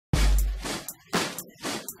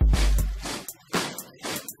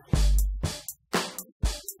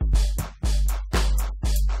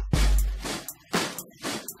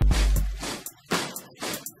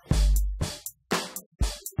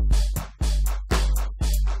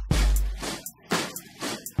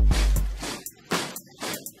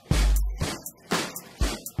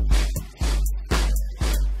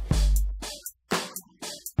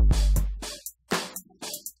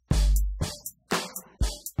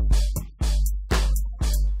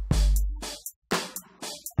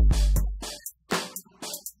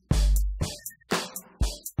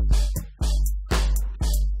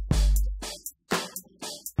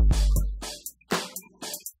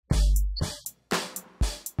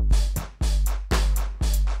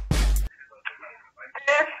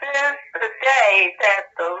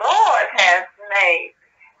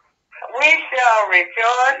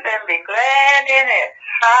and be glad in it.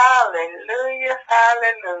 Hallelujah,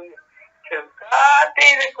 hallelujah. To God be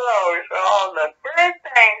the glory for all the good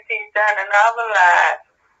things he's done in our lives.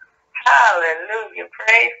 Hallelujah.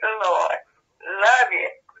 Praise the Lord. Love you.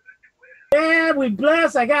 Yeah, we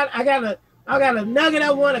blessed. I got a nugget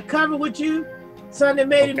I want to cover with you. Something that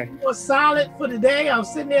made it more solid for the day. I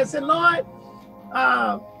was sitting there and said, Lord,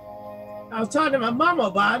 I was talking to my mama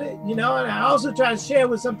about it, you know, and I also try to share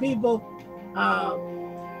with some people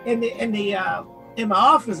in my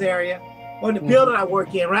office area or in the building I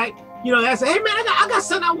work in, right? You know, I say, hey man, I got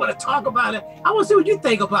something I want to talk about it. I want to see what you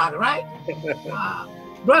think about it, right?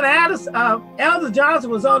 Brother Elder Johnson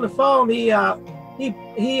was on the phone. He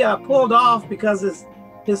pulled off because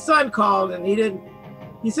his son called and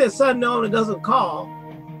he said son known and doesn't call.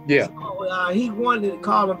 Yeah. So, he wanted to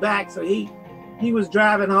call him back, so he was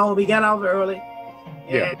driving home. He got off early,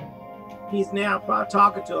 and he's now probably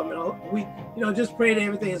talking to him. And we, just pray that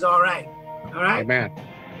everything is all right. All right. Amen.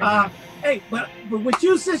 Hey, but with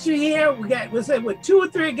you, since you're here, we said with 2 or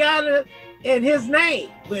 3 gathered in His name.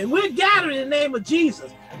 When we're gathered in the name of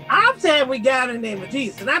Jesus, I'm saying we gather in the name of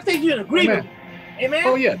Jesus, and I think you're in agreement. Amen.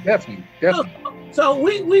 Oh yeah, definitely. So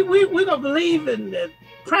we're gonna believe in the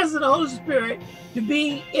presence of the Holy Spirit to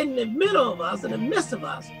be in the middle of us, in the midst of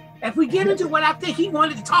us. If we get into what I think He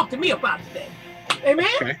wanted to talk to me about today, amen.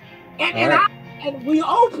 Okay. And we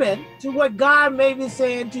open to what God may be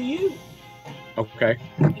saying to you. Okay.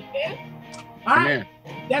 Amen. All right.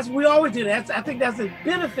 That's we always do that. I think that's the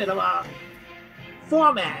benefit of our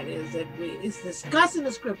format, is that it's discussing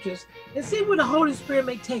the scriptures and see where the Holy Spirit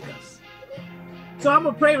may take us. So I'm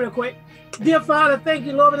gonna pray real quick. Dear Father, thank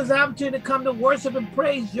you, Lord, for this opportunity to come to worship and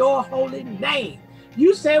praise your holy name.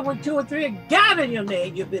 You said when 2 or 3 are gathered in your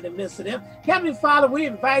name, you've been in the midst of them. Heavenly Father, we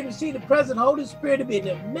invite you to see the present Holy Spirit to be in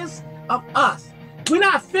the midst of us. We're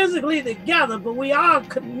not physically together, but we are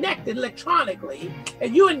connected electronically,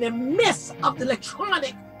 and you're in the midst of the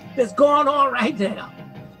electronic that's going on right now.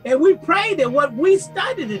 And we pray that what we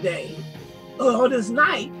study today or this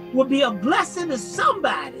night will be a blessing to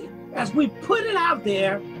somebody as we put it out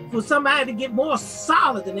there for somebody to get more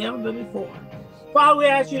solid than ever been before. Father, we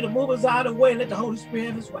ask you to move us out of the way and let the Holy Spirit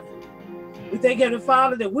have His way. We thank you,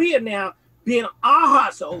 Father, that we are now being our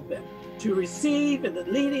hearts open to receive and the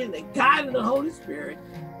leading and the guiding of the Holy Spirit.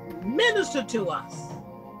 Minister to us,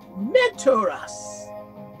 mentor us,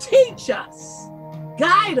 teach us,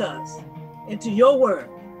 guide us into your word.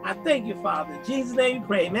 I thank you, Father. In Jesus' name we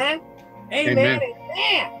pray, amen. Amen.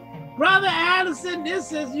 Amen. Brother Addison, this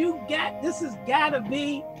has got to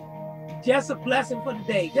be just a blessing for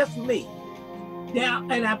today, just for me. Now,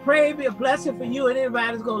 and I pray it be a blessing for you and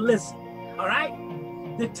anybody that's going to listen. All right?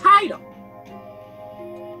 The title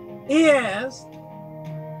is,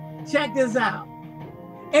 check this out.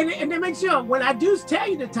 And to make sure, when I do tell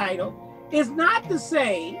you the title, it's not to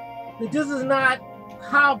say that this is not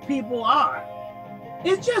how people are.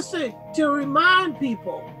 It's just to remind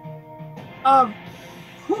people of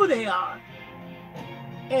who they are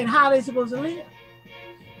and how they're supposed to live.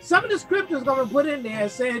 Some of the scriptures going to put in there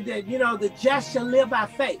said that, the just shall live by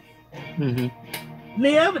faith. Mm-hmm.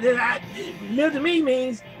 Live to me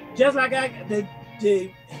means just like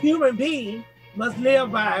the human being must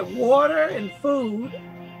live by water and food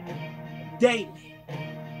daily,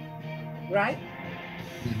 right?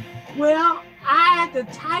 Mm-hmm. Well, the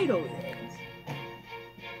title is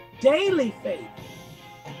Daily Faith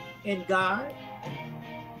in God,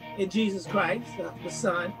 in Jesus Christ, the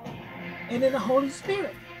Son, and in the Holy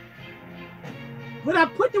Spirit. But I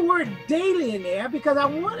put the word daily in there because I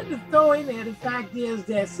wanted to throw in there the fact is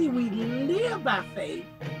that, see, we live by faith.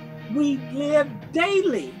 We live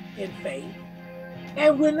daily in faith.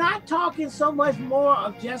 And we're not talking so much more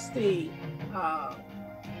of just the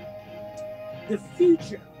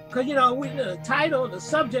future. Because, the title, the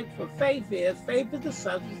subject for faith is the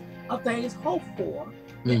subject of things hoped for,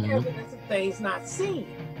 and evidence of things not seen.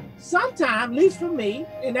 Sometimes, at least for me,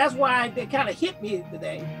 and that's why they kind of hit me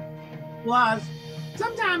today, was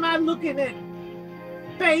sometimes I'm looking at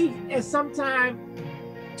faith as sometimes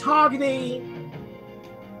targeting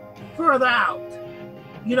further out,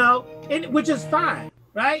 which is fine,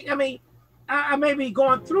 right? I mean, I may be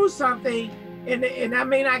going through something and I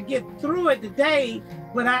may not get through it today,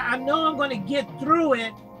 but I know I'm going to get through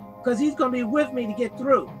it because He's going to be with me to get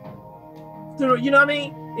through, you know what I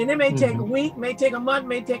mean? And it may take a week, may take a month,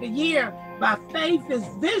 may take a year. My faith is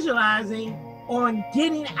visualizing on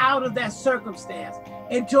getting out of that circumstance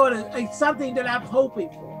into something that I'm hoping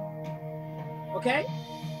for. Okay?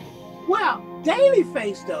 Well, daily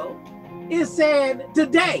faith, though, is saying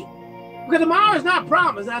today. Because tomorrow is not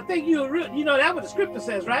promised. I think you know that's what the scripture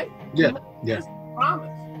says, right? Yeah. Yes.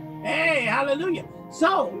 Promise. Hey, hallelujah.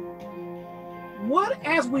 So,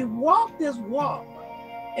 as we walk this walk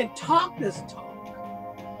and talk this talk,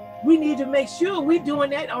 we need to make sure we're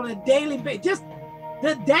doing that on a daily basis. Just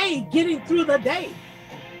the day, getting through the day,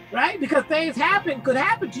 right? Because things could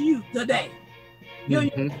happen to you today.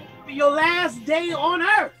 Your last day on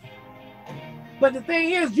earth. But the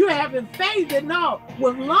thing is, you're having faith that no,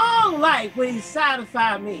 with long life will he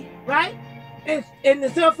satisfy me, right? And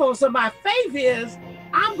therefore, so my faith is,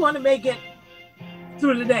 I'm going to make it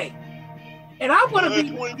through the day. And I'm going to be,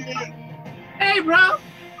 hey, bro,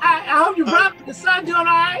 I hope you brought the son doing all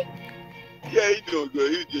right? Yeah, he's doing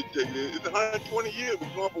good. He's just taking it. It's 120 years.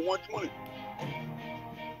 We're going for 120.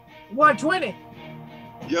 120?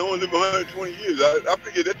 Yeah, I want to live 120 years. I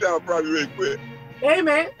figured that time probably really quick.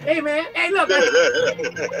 Amen. Amen. Hey, look.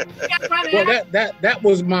 Well, that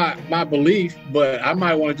was my belief, but I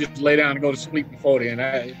might want to just lay down and go to sleep before then.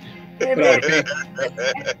 Hey,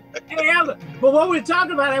 Elder, but what we're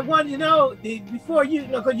talking about, I wanted you to know before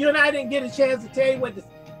because you and I didn't get a chance to tell you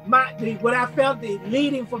what I felt the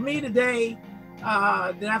leading for me today,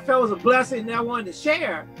 that I felt was a blessing that I wanted to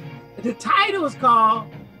share. The title is called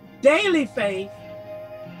Daily Faith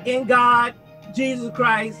in God, Jesus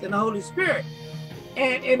Christ, and the Holy Spirit.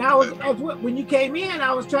 And I was, when you came in,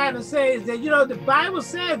 I was trying to say is that, the Bible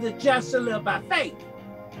says the just shall live by faith.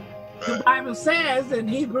 The Bible says in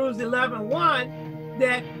Hebrews 11:1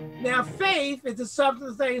 that now faith is the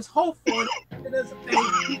substance of things hoped for, and it is a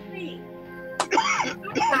thing seen.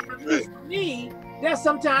 Sometimes for me, that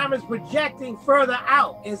sometimes is projecting further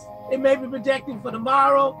out. It may be projecting for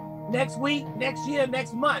tomorrow, next week, next year,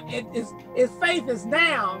 next month. Its faith is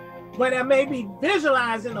now, but I may be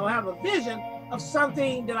visualizing or have a vision of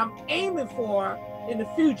something that I'm aiming for in the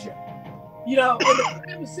future. And the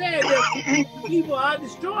Bible said that people are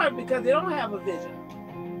destroyed because they don't have a vision.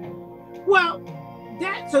 Well,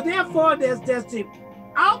 so therefore there's the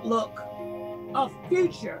outlook of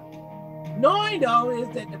future. Knowing though is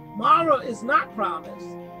that tomorrow is not promised,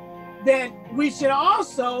 that we should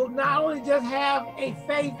also not only just have a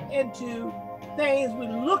faith into things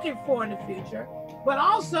we're looking for in the future, but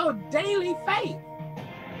also daily faith.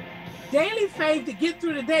 Daily faith to get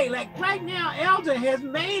through the day. Like right now, Elder has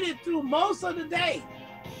made it through most of the day.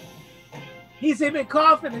 He's been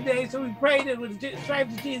coughing today, so we prayed that with the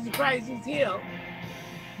stripes of Jesus Christ, he's healed.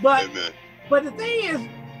 But the thing is,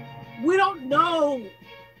 we don't know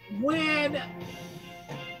when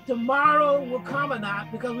tomorrow will come or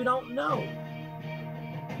not because we don't know.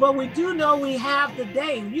 But we do know we have the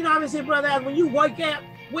day. You know what I'm saying, Brother Adam, when you wake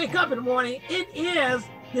up in the morning, it is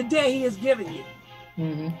the day he has given you.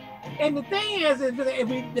 Mm-hmm. And the thing is if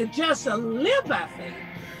we just to live by faith,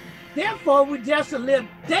 therefore we just to live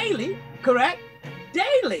daily, correct?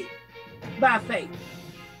 Daily by faith.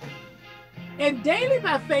 And daily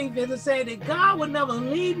by faith is to say that God will never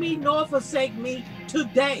leave me nor forsake me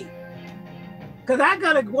today. Because I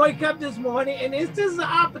got to wake up this morning and this is an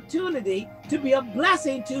opportunity to be a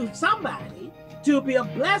blessing to somebody, to be a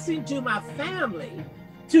blessing to my family,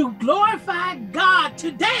 to glorify God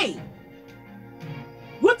today.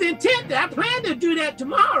 With the intent that I plan to do that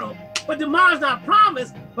tomorrow, but tomorrow's not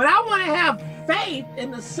promised. But I want to have faith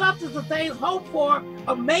in the substance of things hoped for,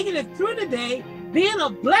 of making it through the day, being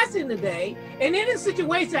a blessing today, and any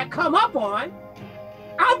situation I come up on,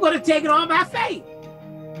 I'm going to take it on by faith,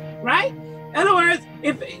 right? In other words,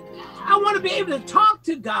 if I want to be able to talk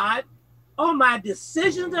to God on my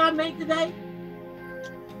decisions that I make today,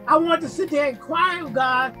 I want to sit there and inquire of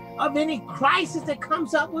God of any crisis that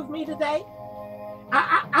comes up with me today.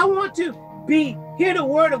 I want to hear the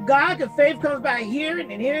word of God, because faith comes by hearing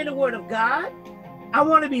and hearing the word of God. I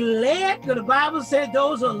want to be led, because the Bible says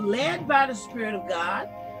those are led by the Spirit of God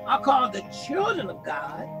are called the children of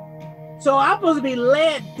God. So I'm supposed to be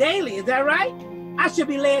led daily. Is that right? I should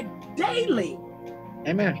be led daily.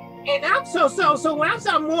 Amen. And I'm so when I'm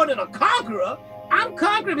saying I'm more than a conqueror, I'm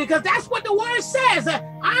conquering because that's what the word says.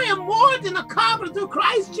 I am more than a conqueror through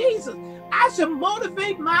Christ Jesus. I should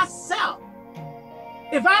motivate myself.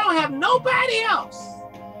 If I don't have nobody else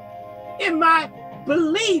in my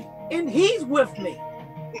belief in he's with me,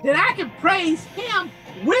 then I can praise him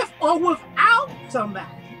with or without somebody.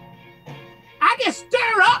 I can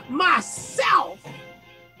stir up myself,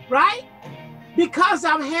 right? Because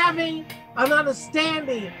I'm having an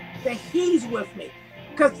understanding that he's with me.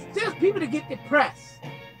 Because there's people that get depressed.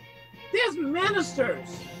 There's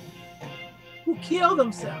ministers who kill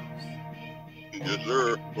themselves. Yes,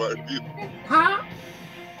 sir. Quite a few. Huh?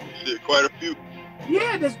 Quite a few.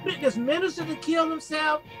 Yeah, there's ministers that kill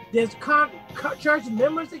themselves. There's church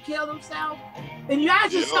members that kill themselves. And you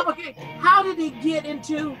ask yourself, okay, how did they get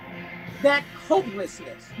into that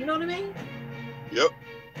hopelessness. You know what I mean? Yep.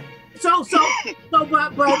 But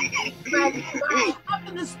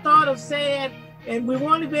having this thought of saying, and we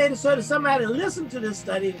want to be able to sort of somebody to listen to this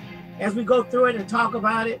study as we go through it and talk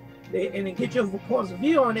about it and then get your point of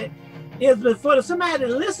view on it, is for somebody to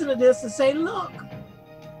listen to this and say, look,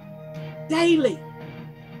 daily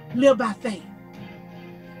live by faith.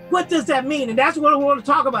 What does that mean? And that's what I want to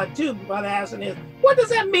talk about too, Brother Ashton, is what does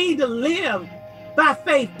that mean to live by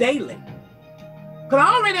faith daily? Because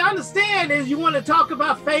I already understand is you want to talk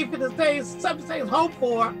about faith and the things, some things hope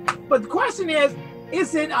for, but the question is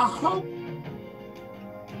it a hope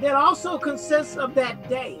that also consists of that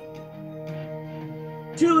day?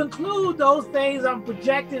 To include those things I'm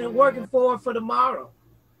projecting and working for tomorrow.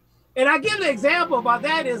 And I give an example about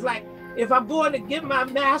that is like, if I'm going to get my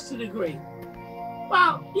master's degree,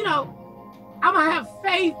 well, you know, I'm gonna have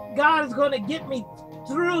faith God is gonna get me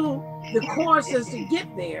through the courses to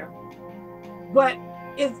get there, but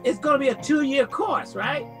it's gonna be a 2-year course,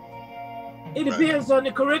 right? It depends on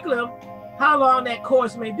the curriculum, how long that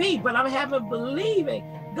course may be, but I'm having believing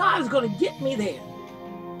God is gonna get me there.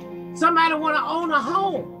 Somebody wanna own a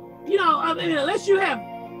home. You know, I mean, unless you have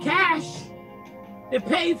cash to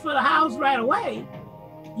pay for the house right away,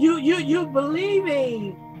 you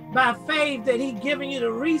believing by faith that He's giving you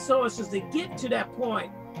the resources to get to that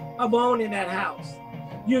point of owning that house.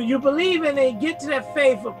 You believe in it, get to that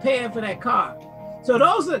faith of paying for that car. So in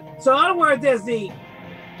other words, there's the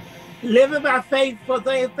living by faith for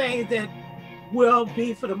things that will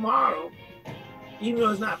be for tomorrow, even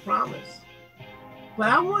though it's not promised. But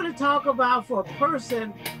I want to talk about for a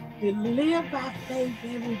person to live by faith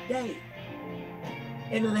every day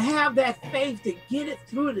and to have that faith to get it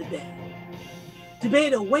through the day. To be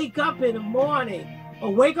able to wake up in the morning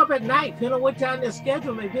or wake up at night, depending on what time their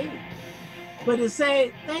schedule may be. But to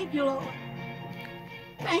say, thank you, Lord.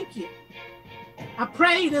 Thank you. I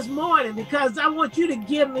prayed this morning because I want you to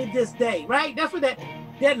give me this day, right? That's what that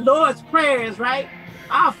Lord's Prayer is, right?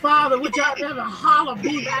 Our Father, which art in heaven, hallowed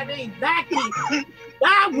be thy name. Thy kingdom,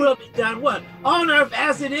 thy will be done, what? On earth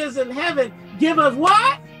as it is in heaven. Give us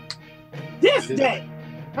what? This day.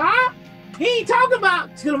 Huh? He ain't talking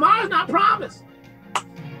about tomorrow's not promised.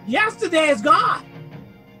 Yesterday is gone.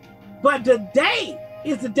 But today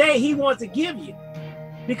is the day He wants to give you.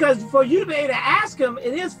 Because for you to be able to ask Him,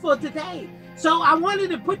 it is for today. So I wanted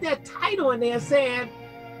to put that title in there saying,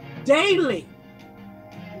 daily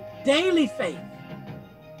faith.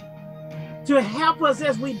 To help us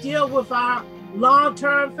as we deal with our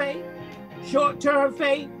long-term faith, short-term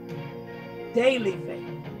faith, daily faith,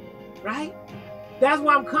 right? That's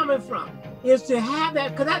where I'm coming from, is to have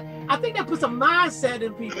that, because I think that puts a mindset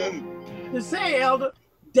in people to say, Elder,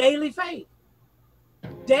 daily faith.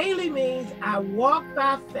 Daily means I walk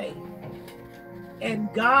by faith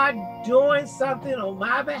and God doing something on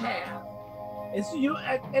my behalf.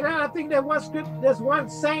 And I think that one script, there's one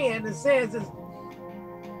saying that says is,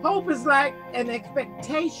 hope is like an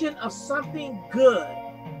expectation of something good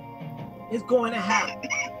is going to happen.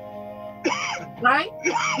 Right?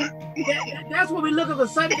 That's what we're looking for.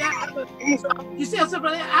 Something that you see something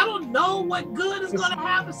like that. I don't know what good is going to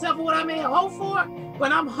happen except for what I may hope for,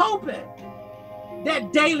 but I'm hoping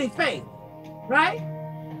that daily faith, right?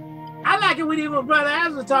 I like it when even Brother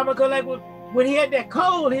Adams was talking about, like when he had that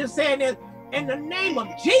cold, he was saying that in the name of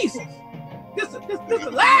Jesus, this is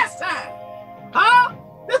the last time, huh?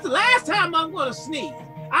 This is the last time I'm going to sneeze.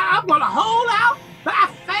 I'm going to hold out by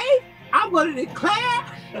faith. I'm going to declare.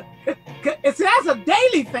 It's that's a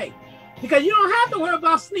daily faith, because you don't have to worry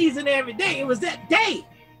about sneezing every day. It was that day.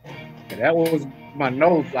 That was my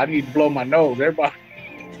nose. I need to blow my nose. Everybody.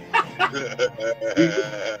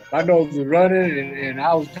 My nose was running, and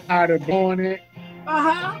I was tired of blowing it.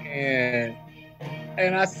 And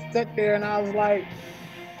I sat there and I was like,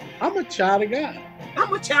 I'm a child of God.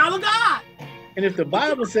 I'm a child of God. And if the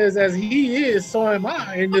Bible says as He is, so am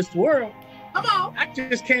I in this world. Come on. I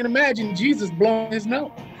just can't imagine Jesus blowing His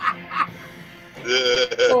nose.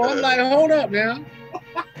 So I'm like, hold up now.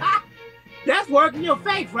 That's working your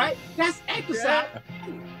faith, right? That's exercise.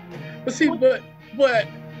 Yeah. But see, but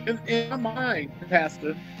in my mind,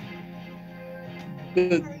 Pastor,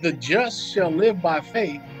 the just shall live by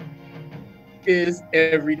faith is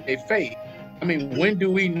everyday faith. I mean, when do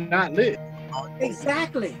we not live?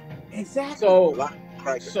 Exactly. So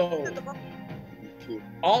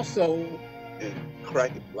also,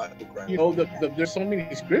 you know, there's so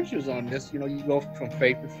many scriptures on this. You know, you go from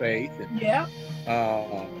faith to faith. And,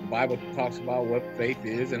 the Bible talks about what faith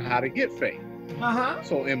is and how to get faith.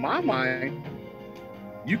 So in my mind,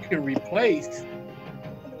 you can replace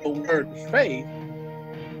the word faith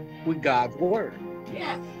with God's word.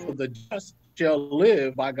 Yes. For the just shall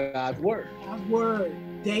live by God's word. God's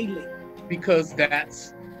word daily. Because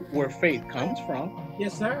that's where faith comes from.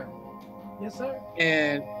 Yes, sir. Yes, sir.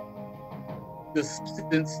 And the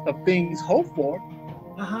substance of things hoped for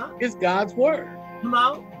is God's word. Come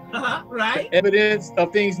on. Right. The evidence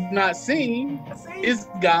of things not seen is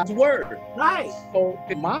God's word. Right. So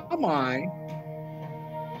in my mind,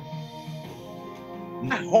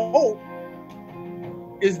 my hope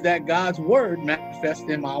is that God's word manifests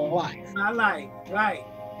in my life. My life, right.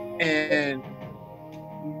 And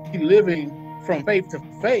living from faith to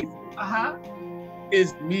faith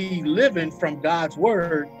is me living from God's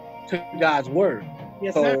word to God's word.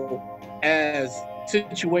 Yes, so sir. As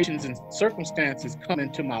situations and circumstances come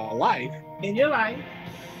into my life, in your life,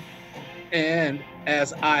 and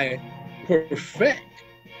as I perfect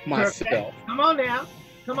myself, come on now,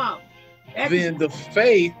 come on. Then the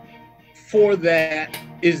faith for that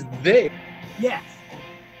is there. Yes.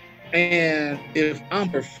 And if I'm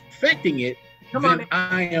perfecting it, then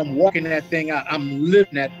I am walking that thing out. I'm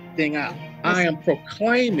living that thing out. Yes. I am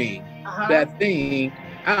proclaiming that thing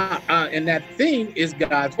out, and that thing is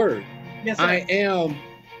God's word. Yes, sir. I am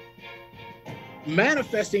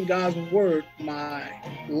manifesting God's word in my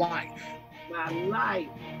life. My life.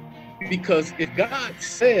 Because if God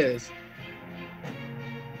says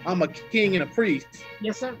I'm a king and a priest,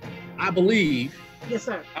 yes, sir, I believe, yes,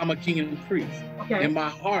 sir, I'm a king and a priest. Okay. In my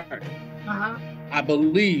heart, I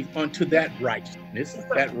believe unto that righteousness, yes,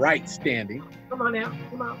 that right standing. Come on now,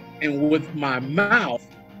 come on. And with my mouth,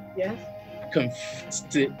 yes, I confess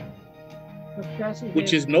it,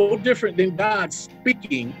 which is no different than God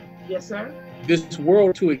speaking, yes, sir, this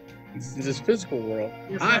world to this physical world.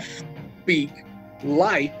 Yes, I speak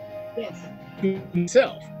life, yes, to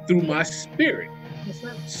himself through my spirit. Yes,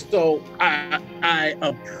 sir. So I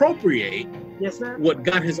appropriate, yes, sir, what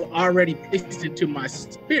God has already placed into my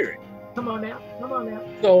spirit. Come on now, come on now.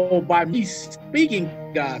 So by me speaking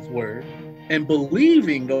God's word and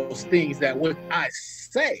believing those things that what I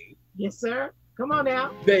say, yes, sir, come on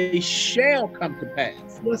now, they shall come to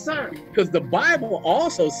pass. Yes, sir. Because the Bible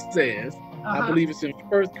also says, I believe it's in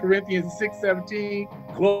 1 Corinthians 6:17,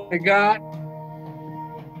 glory to God,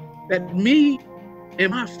 that me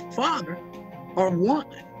and my Father are one.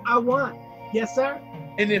 Are one. Yes, sir.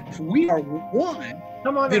 And if we are one,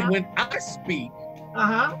 come on then now. when I speak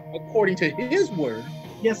according to his word,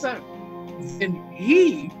 yes, sir, then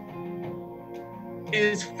he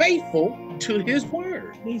is faithful to his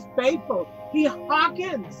word. He's faithful. He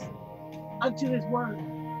hearkens unto his word.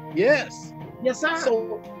 Yes. Yes, sir.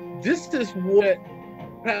 So this is what,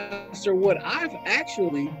 Pastor, what I've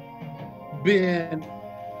actually been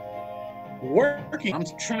working. I'm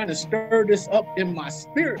trying to stir this up in my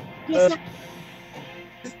spirit. Yes,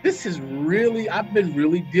 this is really, I've been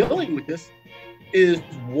really dealing with this, is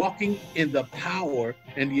walking in the power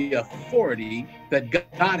and the authority that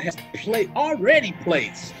God has already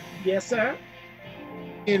placed. Yes, sir.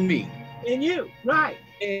 In me. In you, right.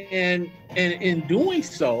 And in doing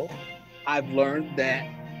so, I've learned that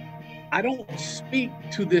I don't speak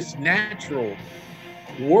to this natural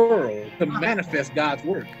world to manifest God's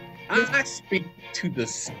word. I speak to the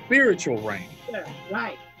spiritual realm. Yeah,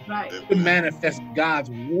 right, right. To manifest God's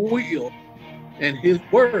will and his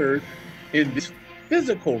word in this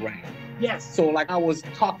physical realm. Yes. So like I was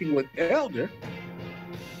talking with Elder,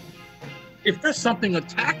 if there's something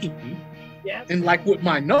attacking me, yes, and like with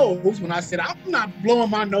my nose, when I said, I'm not blowing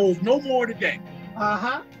my nose no more today.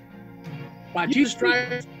 By Jesus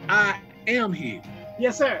Christ, I am healed.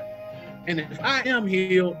 Yes, sir. And if I am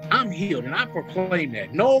healed, I'm healed. And I proclaim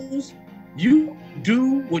that. Nose, you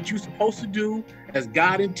do what you're supposed to do as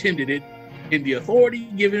God intended it in the authority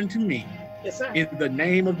given to me. Yes, sir. In the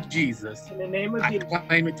name of Jesus. In the name of Jesus. I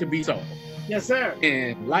claim it to be so. Yes, sir.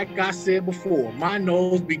 And like I said before, my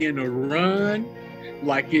nose began to run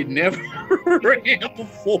like it never ran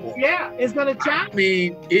before. Yeah, it's gonna change. I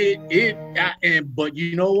mean, but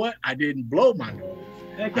you know what? I didn't blow my nose.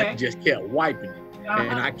 Okay. I just kept wiping it.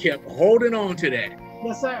 And I kept holding on to that.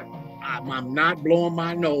 Yes, sir. I'm not blowing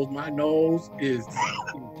my nose. My nose is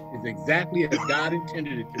exactly as God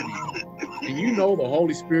intended it to be. And you know, the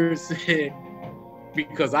Holy Spirit said,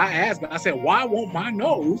 because I asked, I said, why won't my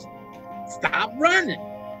nose stop running?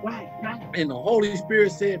 Right, right. And the Holy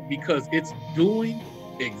Spirit said, because it's doing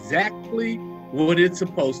exactly what it's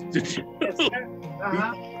supposed to do. Yes, sir.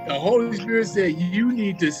 The Holy Spirit said, you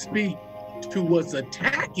need to speak to what's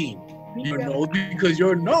attacking your nose, because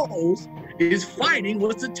your nose is fighting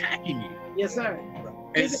what's attacking you. Yes, sir.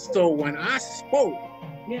 And so when I spoke,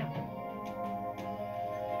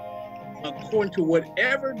 according to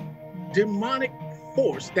whatever demonic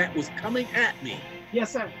force that was coming at me,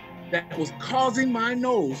 Yes, sir. That was causing my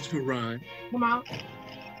nose to run. Come on.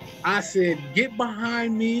 I said, get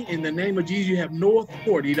behind me in the name of Jesus. You have no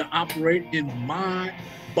authority to operate in my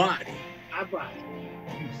body. My body.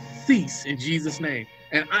 You cease in Jesus' name.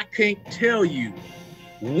 And I can't tell you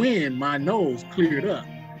when my nose cleared up,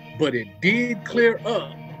 but it did clear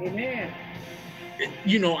up. Amen.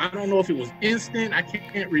 You know, I don't know if it was instant. I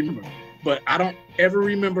can't remember. But I don't ever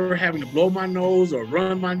remember having to blow my nose or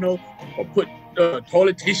run my nose or put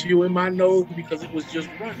toilet tissue in my nose because it was just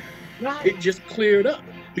running. Right. It just cleared up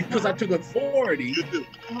because I took authority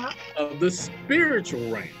of the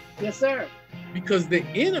spiritual realm. Yes, sir. Because the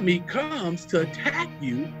enemy comes to attack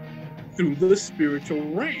you through the spiritual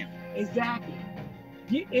realm. Exactly.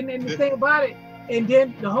 And the thing about it, and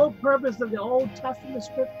then the whole purpose of the Old Testament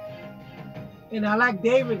scripture, and I like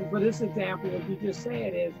David for this example, what you just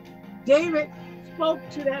said is, David spoke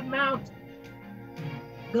to that mountain,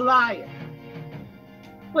 Goliath,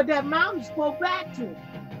 but that mountain spoke back to him.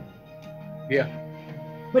 Yeah.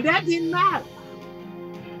 But that didn't matter.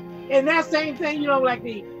 And that same thing, you know, like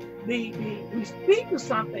we speak to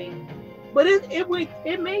something, but it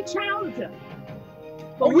may challenge us.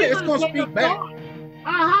 But it's going to speak back.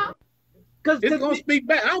 It's going to speak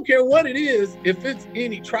back. I don't care what it is. If it's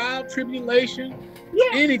any trial, tribulation,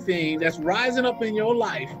 anything that's rising up in your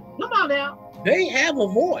life, come on now. They have a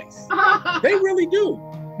voice. They really do.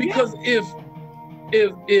 Because if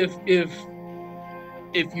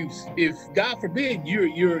God forbid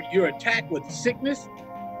you're attacked with sickness,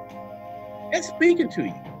 it's speaking to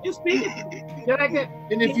you. It's speaking to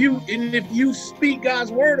you. And if you speak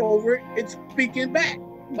God's word over it, it's speaking back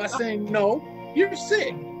by saying, no, you're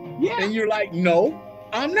sick. Yeah. And you're like, no,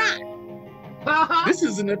 I'm not. This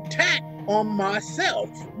is an attack on myself.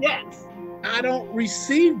 Yes. I don't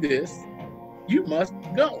receive this. You must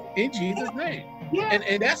go in Jesus' name. Yeah.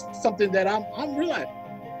 And that's something that I'm realizing.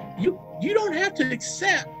 You don't have to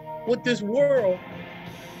accept what this world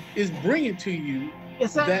is bringing to you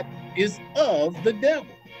that is of the devil.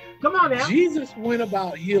 Come on now. Jesus went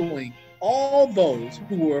about healing all those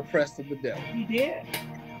who were oppressed of the devil. He did.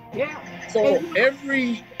 Yeah. So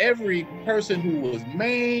every person who was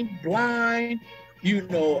maimed, blind,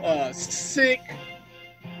 sick,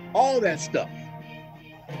 all that stuff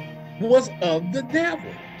was of the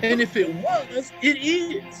devil. And if it was, it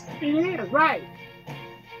is. It is, right.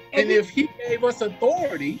 And if he gave us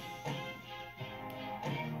authority,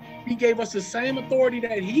 he gave us the same authority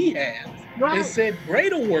that he has, right, and said,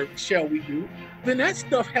 greater work shall we do, then that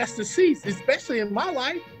stuff has to cease, especially in my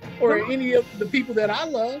life or any of the people that I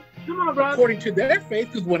love, according to their faith,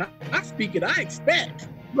 because when I speak it, I expect.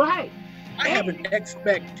 Right. I have an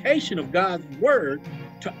expectation of God's word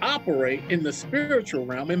to operate in the spiritual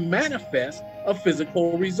realm and manifest a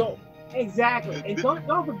physical result. Exactly. And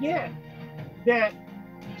don't forget that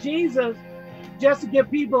Jesus, just to give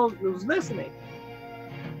people who's listening,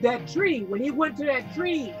 that tree, when he went to that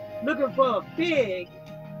tree looking for a fig,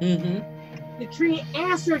 the tree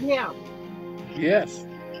answered him. Yes.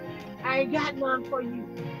 I ain't got none for you.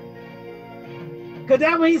 Because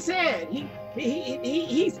that's what he said.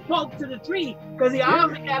 He spoke to the tree because he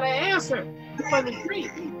already got an answer from the tree.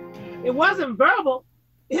 It wasn't verbal.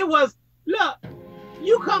 It was, look,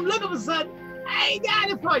 you come looking for something, I ain't got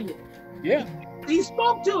it for you. Yeah. He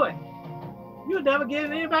spoke to it. You'll never get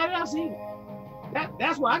it anybody else either.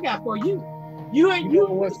 That's what I got for you. You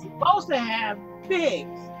were supposed to have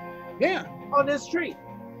figs on this tree.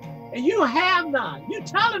 And you don't have none. You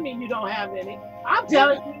telling me you don't have any. I'm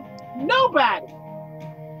telling you, nobody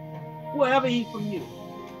will ever eat from you.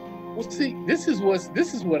 Well, see, this is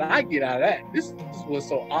what I get out of that. This is what's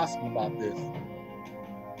so awesome about this.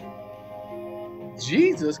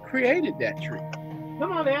 Jesus created that tree.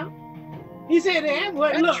 Come on now. He said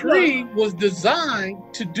that tree was designed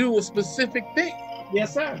to do a specific thing.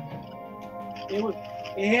 Yes, sir.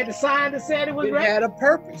 It had the sign that said it was ready. It had a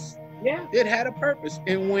purpose. Yeah. It had a purpose.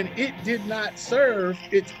 And when it did not serve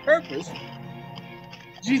its purpose,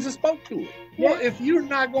 Jesus spoke to it. Yeah. Well, if you're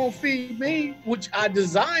not going to feed me, which I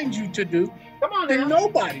designed you to do, then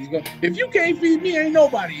nobody's going to. If you can't feed me, ain't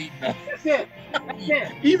nobody eating nothing. That's it. That's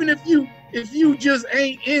it. Even if you just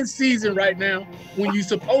ain't in season right now when you're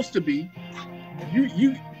supposed to be,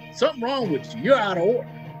 you something wrong with you. You're out of order.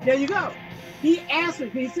 There you go. He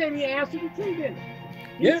answered. He said he answered the tree, didn't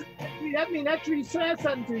he? Yeah. That means that tree said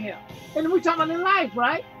something to him. And we're talking about in life,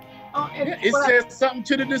 right? It said something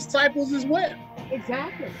to the disciples as well.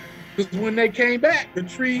 Exactly. Because when they came back, the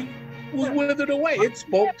tree was withered away. It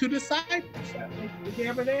spoke to disciples.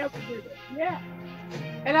 Yeah.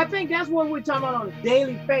 And I think that's what we're talking about on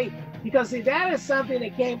daily faith. Because see, that is something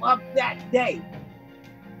that came up that day.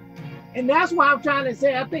 And that's why I'm trying to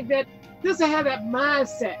say, I think that this will have that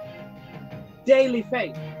mindset, daily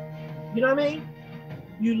faith. You know what I mean?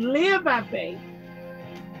 You live by faith,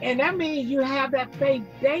 and that means you have that faith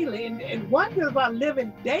daily. And one thing about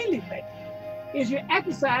living daily faith is you're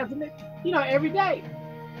exercising it, you know, every day,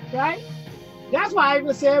 right? That's why I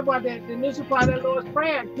even said about the initial part of the Lord's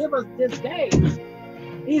Prayer, give us this day.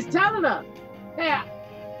 He's telling us, hey,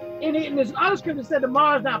 in this other scripture said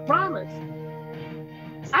tomorrow's not promised.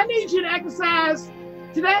 I need you to exercise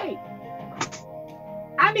today.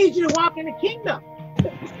 I need you to walk in the kingdom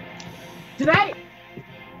today.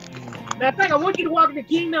 Matter of fact, I want you to walk in the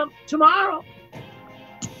kingdom tomorrow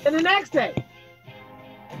and the next day.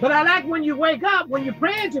 But I like when you wake up, when you're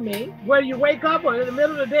praying to me, whether you wake up or in the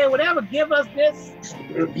middle of the day or whatever, give us this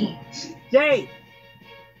day.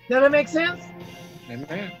 Does that make sense?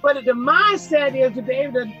 Amen. But the mindset is to be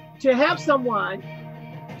able to help someone,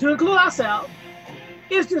 to include ourselves,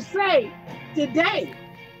 is to say, today,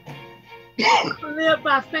 live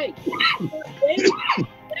by faith.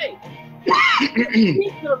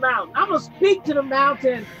 Speak to the mountain. I'm going to speak to the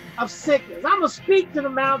mountain of sickness. I'm going to speak to the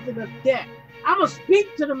mountain of death. I'm going to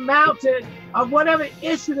speak to the mountain of whatever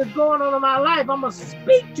issue that's going on in my life. I'm going to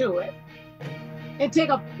speak to it and take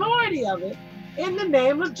authority of it in the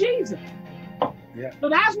name of Jesus. Yeah. So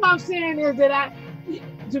that's what I'm saying is that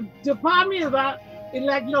to part me about,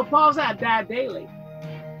 like, you know, Paul said, I die daily.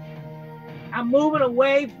 I'm moving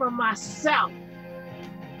away from myself.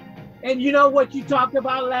 And you know what you talked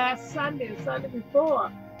about last Sunday and Sunday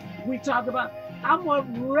before? We talked about, I want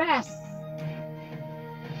rest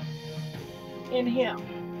in him.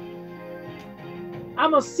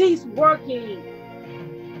 I'm going to cease working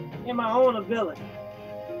in my own ability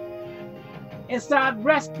and start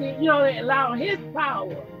resting, you know, allow his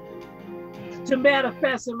power to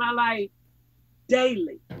manifest in my life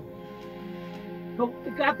daily. But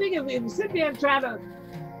I think if you sit there and try to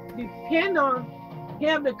depend on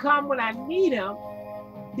him to come when I need him,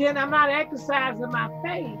 then I'm not exercising my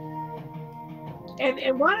faith.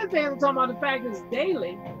 And one of the things I'm talking about, the fact is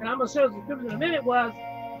daily, and I'm going to show some scripture in a minute, was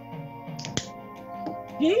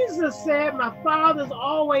Jesus said, my Father's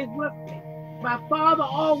always with me. My Father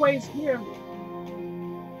always hears me.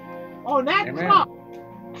 On that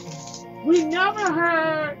cross, we never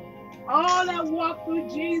heard all that walk through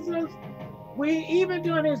Jesus. We, even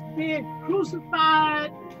during his being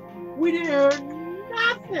crucified, we didn't hear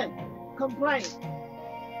nothing complain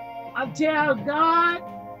until God,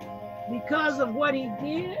 because of what he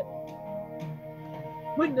did,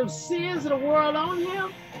 putting the sins of the world on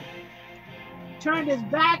him, turned his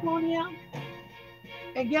back on him.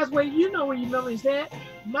 And guess what? You know what you remember he said?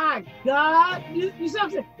 My God, you see what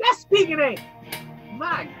I'm saying? That's speaking it.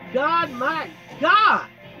 My God,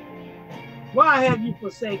 why have you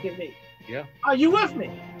forsaken me? Yeah. Are you with me?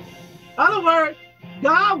 In other words,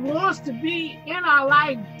 God wants to be in our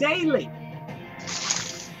life daily.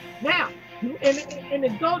 Now,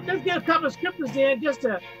 let's get a couple of scriptures in just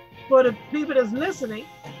for the people that's listening.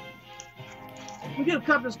 We get a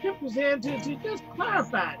couple of scriptures in to just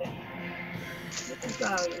clarify that.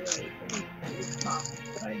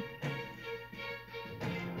 Right.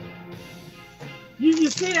 You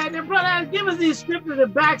see that? Then, brother, give us these scriptures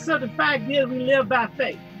that backs up the fact that we live by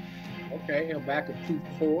faith. Okay, Habakkuk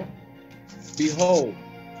 2:4. Behold,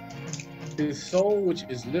 his soul which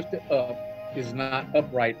is lifted up is not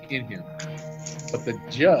upright in him, but the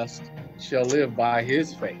just shall live by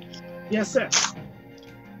his faith. Yes, sir.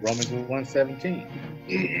 Romans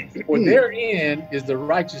 1:17. For therein is the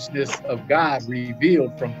righteousness of God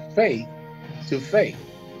revealed from faith to faith.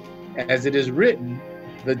 As it is written,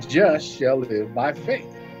 the just shall live by faith.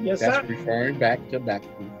 Yes, That's sir. referring back to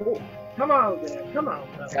Habakkuk 2:4. Come on, man. Come on.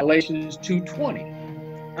 Galatians 2:20.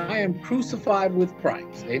 I am crucified with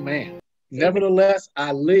Christ. Amen. Nevertheless,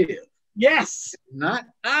 I live. Yes. Not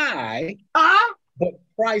I, but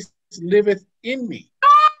Christ liveth in me.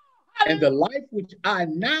 And the life which I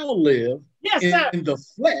now live in the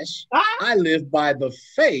flesh, I live by the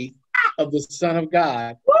faith of the Son of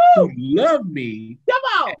God, who loved me. Come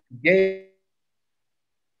on. And gave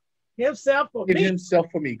himself for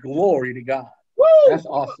me. Glory to God. Woo. That's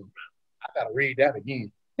awesome. I got to read that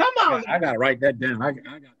again. Come on. I got to write that down. I'm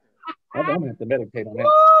going to have to meditate on that.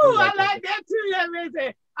 Woo, I like that too. That man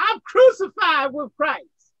said, I'm crucified with Christ.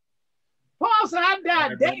 Paul said, I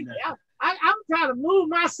died daily. I'm trying to move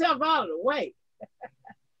myself out of the way.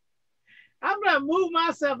 I'm trying to move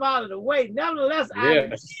myself out of the way. Nevertheless, I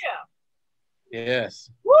live. Yes.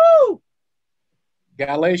 Woo!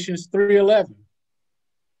 Galatians 3:11.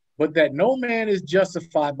 But that no man is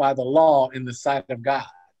justified by the law in the sight of God.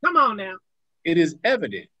 Come on now. It is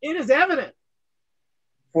evident. It is evident.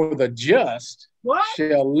 For the just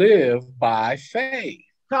shall live by faith.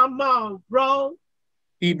 Come on, bro.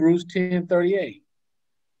 Hebrews 10:38.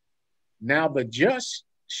 Now the just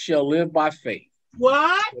shall live by faith.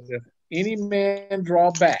 What? But if any man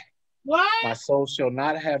draw back, my soul shall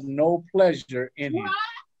not have no pleasure in him.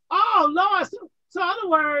 Oh, Lord. So in other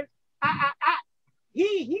words,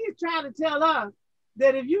 he's trying to tell us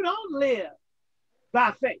that if you don't live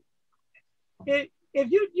by faith, if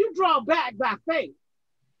you draw back by faith,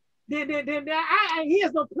 then he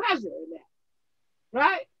has no pleasure in that,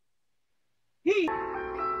 right?